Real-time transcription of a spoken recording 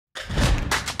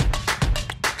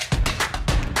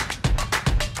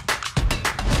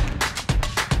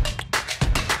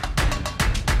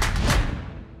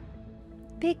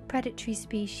predatory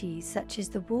species such as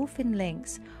the wolf and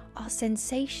lynx are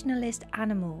sensationalist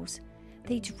animals.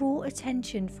 They draw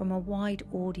attention from a wide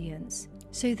audience,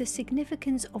 so the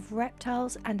significance of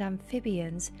reptiles and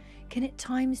amphibians can at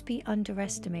times be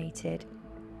underestimated,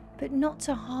 but not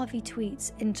to Harvey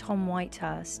Tweats and Tom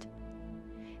Whitehurst.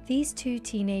 These two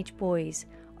teenage boys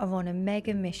are on a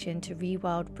mega mission to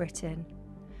Rewild Britain.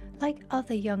 Like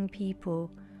other young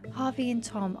people, Harvey and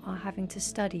Tom are having to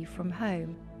study from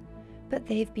home, but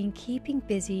they've been keeping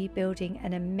busy building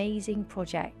an amazing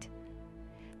project.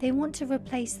 They want to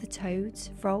replace the toads,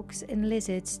 frogs and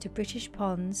lizards to British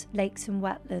ponds, lakes and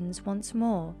wetlands once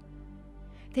more.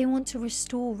 They want to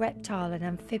restore reptile and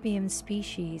amphibian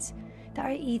species that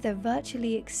are either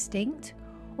virtually extinct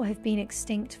or have been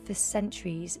extinct for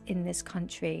centuries in this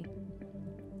country.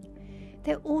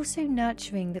 They're also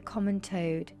nurturing the common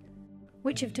toad,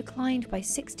 which have declined by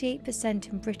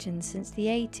 68% in Britain since the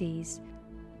 80s.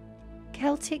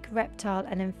 Celtic Reptile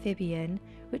and Amphibian,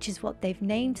 which is what they've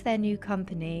named their new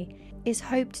company, is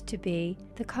hoped to be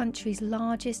the country's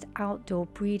largest outdoor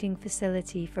breeding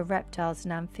facility for reptiles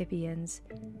and amphibians.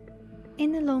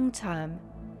 In the long term,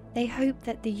 they hope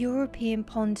that the European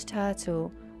pond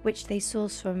turtle, which they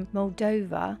source from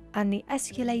Moldova, and the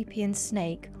Aesculapian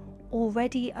snake,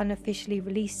 already unofficially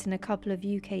released in a couple of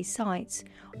UK sites,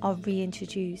 are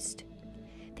reintroduced.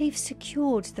 They've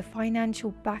secured the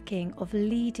financial backing of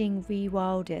leading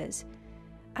rewilders,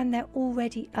 and they're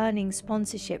already earning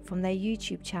sponsorship from their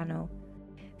YouTube channel.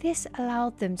 This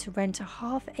allowed them to rent a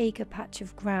half-acre patch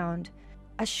of ground,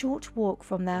 a short walk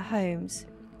from their homes.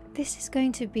 This is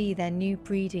going to be their new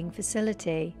breeding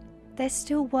facility. They're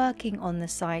still working on the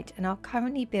site and are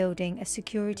currently building a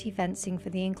security fencing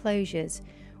for the enclosures,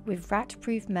 with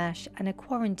rat-proof mesh and a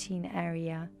quarantine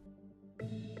area.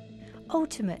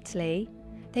 Ultimately,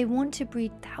 they want to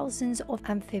breed thousands of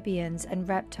amphibians and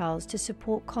reptiles to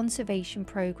support conservation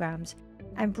programs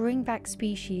and bring back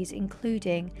species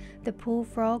including the pool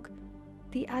frog,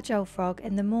 the agile frog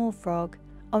and the moor frog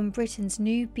on Britain's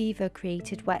new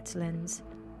beaver-created wetlands.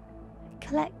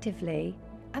 Collectively,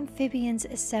 amphibians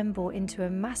assemble into a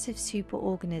massive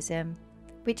superorganism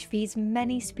which feeds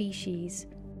many species.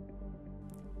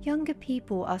 Younger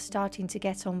people are starting to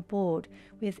get on board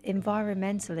with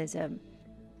environmentalism.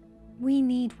 We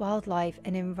need wildlife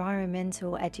and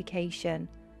environmental education.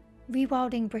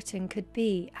 Rewilding Britain could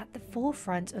be at the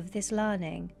forefront of this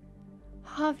learning.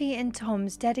 Harvey and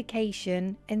Tom's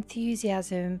dedication,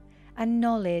 enthusiasm, and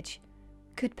knowledge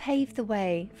could pave the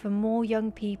way for more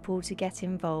young people to get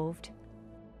involved.